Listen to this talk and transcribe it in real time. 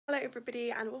Hello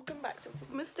everybody and welcome back to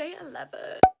Vlogmas Day 11.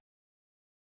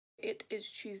 It is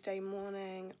Tuesday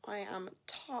morning. I am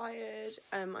tired.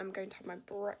 I'm going to have my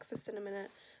breakfast in a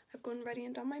minute. I've gone ready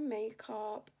and done my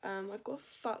makeup. I've got a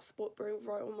fat spot brewing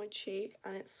right on my cheek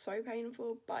and it's so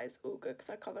painful, but it's all good because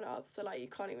I covered it up, so like you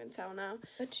can't even tell now.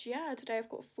 But yeah, today I've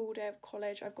got a full day of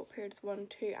college. I've got periods 1,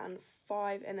 2 and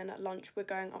 5, and then at lunch we're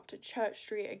going up to Church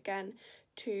Street again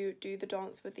to do the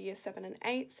dance with the year 7 and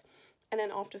 8. And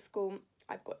then after school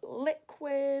I've got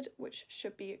liquid, which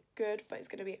should be good, but it's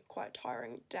going to be quite a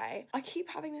tiring day. I keep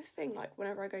having this thing, like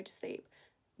whenever I go to sleep,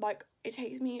 like it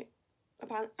takes me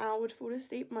about an hour to fall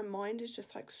asleep. My mind is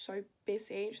just like so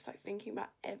busy, just like thinking about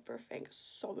everything. It's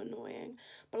so annoying.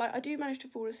 But like I do manage to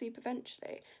fall asleep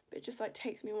eventually, but it just like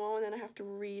takes me a while and then I have to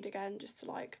read again just to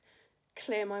like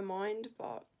clear my mind.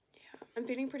 But yeah, I'm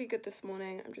feeling pretty good this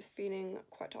morning. I'm just feeling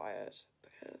quite tired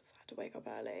because I had to wake up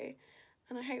early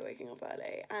and I hate waking up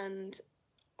early, and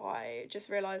I just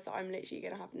realised that I'm literally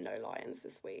going to have no lie-ins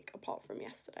this week apart from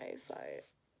yesterday,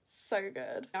 so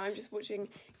good. I'm just watching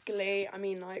Glee. I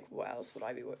mean, like, what else would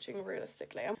I be watching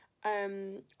realistically?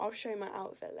 I'll show my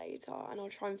outfit later and I'll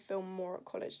try and film more at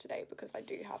college today because I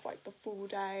do have like the full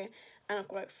day and I've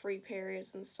got like 3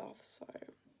 periods and stuff, so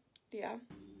yeah.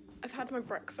 I've had my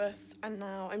breakfast and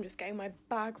now I'm just getting my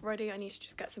bag ready. I need to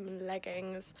just get some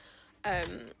leggings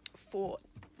for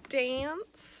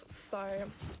dance, so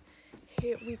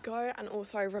here we go. And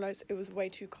also I realised it was way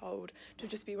too cold to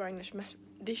just be wearing this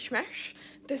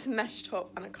mesh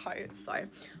top and a coat, so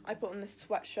I put on this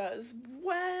sweatshirt as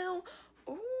well.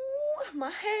 Ooh, my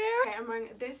hair. Okay, I'm wearing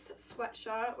this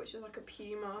sweatshirt which is like a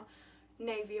Puma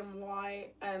navy and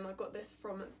white. I got this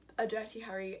from a Dirty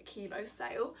Harry kilo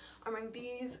sale. I'm wearing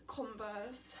these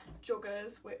Converse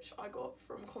joggers which I got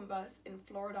from Converse in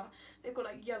Florida. They've got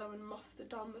like yellow and mustard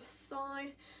down the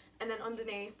side, and then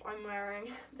underneath I'm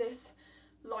wearing this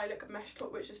lilac mesh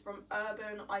top which is from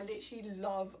Urban. I literally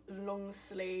love long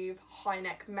sleeve high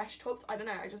neck mesh tops. I don't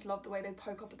know, I just love the way they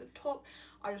poke up at the top.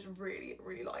 I just really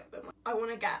like them. I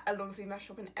want to get a long sleeve mesh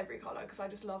top in every colour because I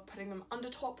just love putting them under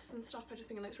tops and stuff. I just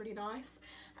think it looks really nice.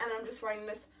 And then I'm just wearing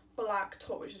this black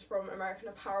top which is from American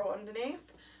Apparel underneath.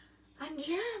 And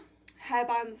yeah,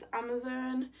 hairbands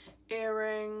Amazon,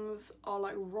 earrings are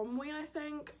like Romwe I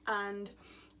think, and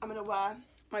I'm gonna wear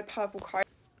my purple coat.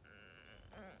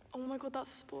 Oh my god, that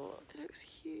spot, it looks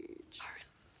huge.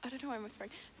 I don't know why I'm whispering.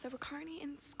 So we're currently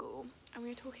in school and we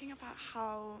were talking about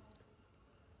how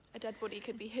a dead body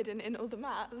could be hidden in all the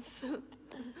mats.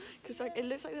 Because like it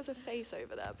looks like there's a face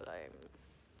over there,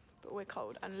 but we're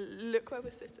cold and look where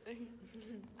we're sitting.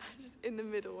 Just in the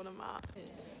middle on a mat.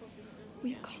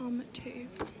 We've come to,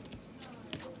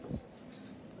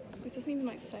 this doesn't even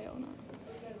like say on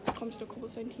it, comes to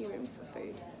cobblestone tea rooms for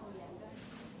food.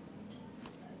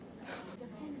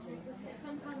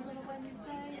 Sometimes on a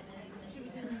Wednesday, should we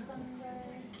do a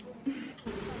Sunday?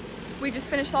 We just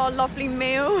finished our lovely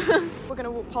meal. We're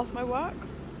gonna walk past my work.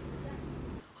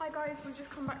 Hi guys, we've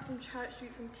just come back from Church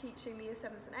Street from teaching the year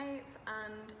 7s and 8s,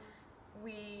 and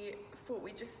we thought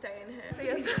we'd just stay in here. So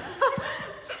yeah,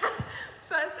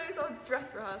 Thursday's our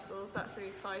dress rehearsal, so that's really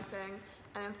exciting.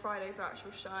 And then Friday's our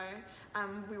actual show.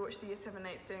 And we watched the year 7 and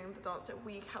 8s doing the dance that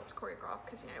we helped choreograph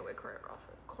because, you know, we're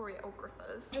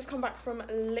choreographers. Just come back from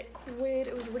Liquid.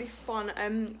 It was really fun.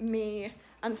 Me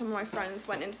and some of my friends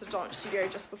went into the dance studio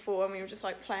just before and we were just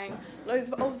like playing loads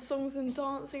of old songs and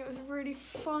dancing. It was really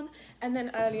fun. And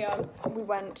then earlier on we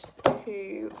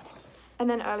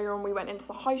went into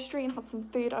the high street and had some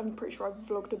food. I'm pretty sure I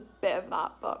vlogged a bit of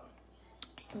that, but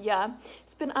yeah,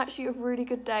 it's been actually a really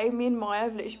good day. Me and Maya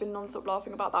have literally been non-stop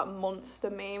laughing about that monster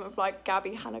meme of like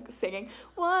Gabby Hanna singing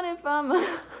 "What if I'm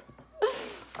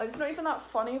It's not even that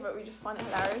funny, but we just find it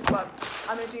hilarious. But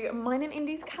I'm gonna do mine and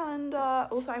Indy's calendar.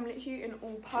 Also, I'm literally in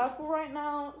all purple right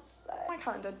now. So my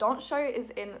calendar dance show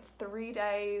is in 3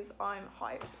 days. I'm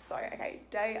hyped. So okay,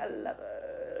 day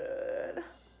 11.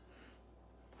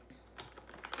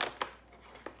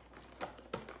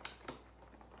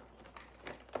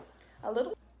 A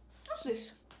little. What's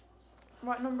this?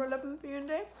 Right, number 11 for you and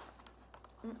Day.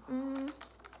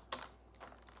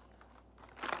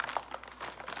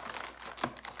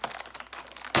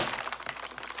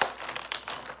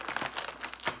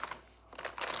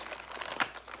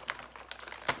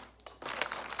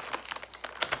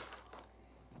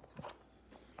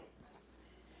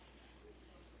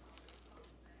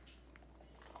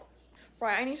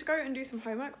 Right, I need to go and do some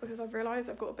homework because I've realised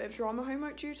I've got a bit of drama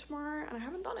homework due tomorrow and I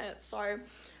haven't done it, so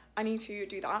I need to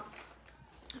do that.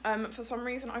 For some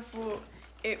reason I thought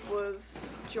it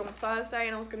was due on Thursday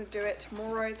and I was going to do it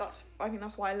tomorrow. I think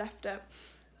that's why I left it,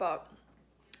 but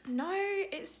No,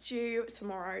 it's due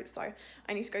tomorrow, so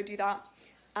I need to go do that.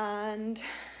 And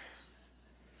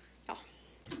yeah.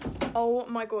 Oh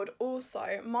my god,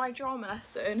 also my drama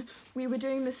lesson, we were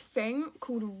doing this thing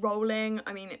called rolling.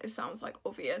 I mean, it sounds like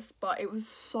obvious, but it was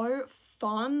so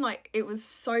fun. Like, it was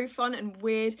so fun and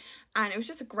weird, and it was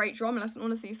just a great drama lesson,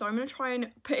 honestly. So I'm gonna try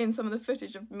and put in some of the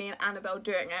footage of me and Annabelle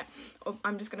doing it, or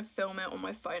I'm just gonna film it on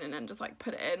my phone and then just like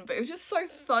put it in. But it was just so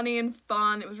funny and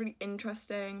fun. It was really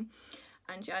interesting.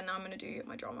 And yeah, now I'm gonna do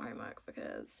my drama homework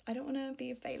because I don't want to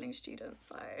be a failing student.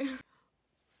 So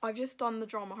I've just done the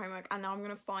drama homework, and now I'm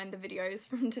gonna find the videos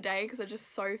from today because they're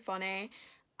just so funny.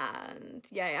 And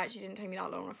yeah, it actually didn't take me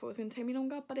that long. I thought it was gonna take me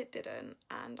longer, but it didn't.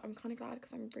 And I'm kind of glad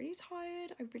because I'm really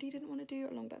tired. I really didn't want to do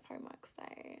a long bit of homework, so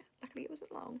luckily it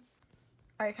wasn't long.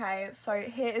 Okay, so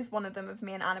here is one of them of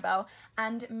me and Annabelle,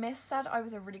 and Miss said I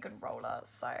was a really good roller,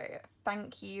 so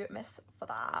thank you, Miss, for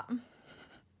that.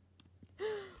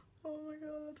 Oh my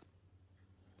god.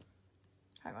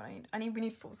 Hang on, we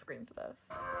need full screen for this.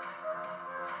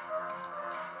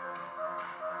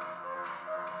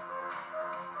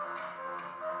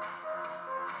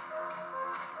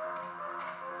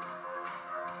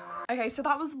 Okay, so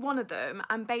that was one of them,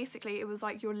 and basically it was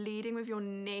like you're leading with your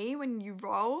knee when you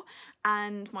roll,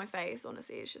 and my face,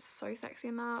 honestly, is just so sexy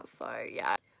in that, so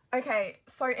yeah. Okay,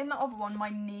 so in the other one, my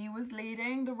knee was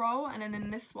leading the roll, and then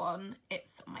in this one,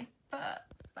 it's my foot.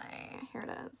 So here it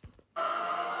is.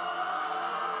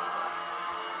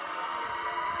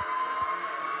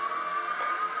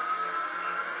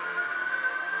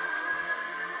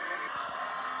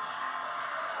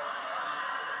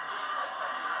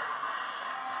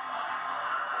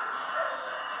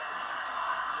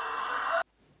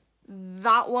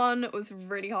 That one was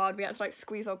really hard. We had to like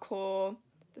squeeze our core.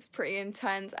 It's pretty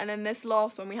intense. And then this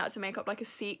last one, we had to make up like a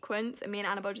sequence, and me and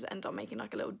Annabelle just ended up making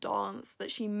like a little dance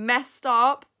that she messed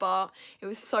up, but it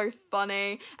was so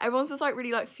funny. Everyone's just like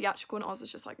really like theatrical, and ours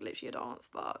was just like literally a dance,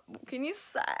 but what can you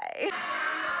say?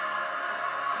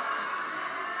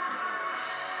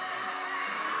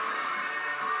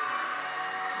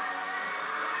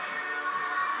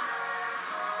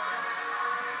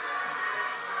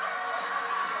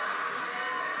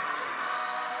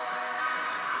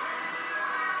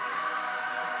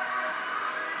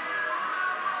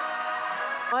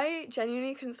 I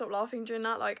genuinely couldn't stop laughing during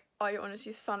that. Like, I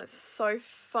honestly just found it so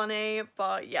funny.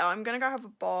 But yeah, I'm gonna go have a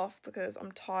bath because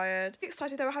I'm tired.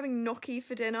 Excited they were having gnocchi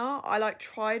for dinner. I like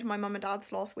tried my mum and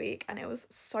dad's last week and it was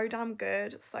so damn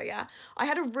good. So yeah, I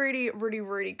had a really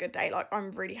good day. Like,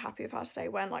 I'm really happy with how today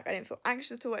went. Like, I didn't feel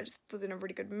anxious at all. I just was in a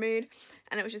really good mood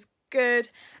and it was just good.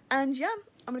 And yeah,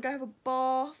 I'm gonna go have a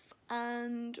bath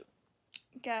and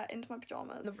get into my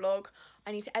pajamas. The vlog,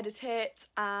 I need to edit it,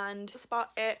 and that's about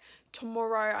it.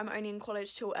 Tomorrow I'm only in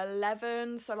college till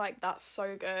 11, so like that's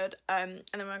so good. And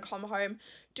then when I come home,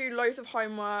 do loads of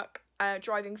homework,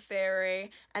 driving theory,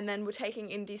 and then we're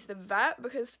taking Indy to the vet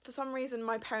because for some reason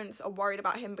my parents are worried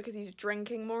about him because he's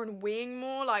drinking more and weeing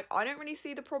more. Like, I don't really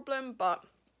see the problem, but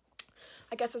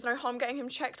I guess there's no harm getting him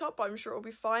checked up, but I'm sure it'll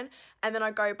be fine. And then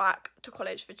I go back to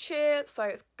college for cheer, so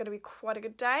it's going to be quite a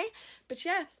good day. But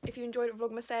yeah, if you enjoyed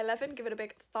Vlogmas Day 11, give it a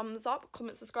big thumbs up,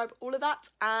 comment, subscribe, all of that.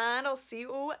 And I'll see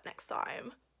you all next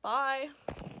time. Bye.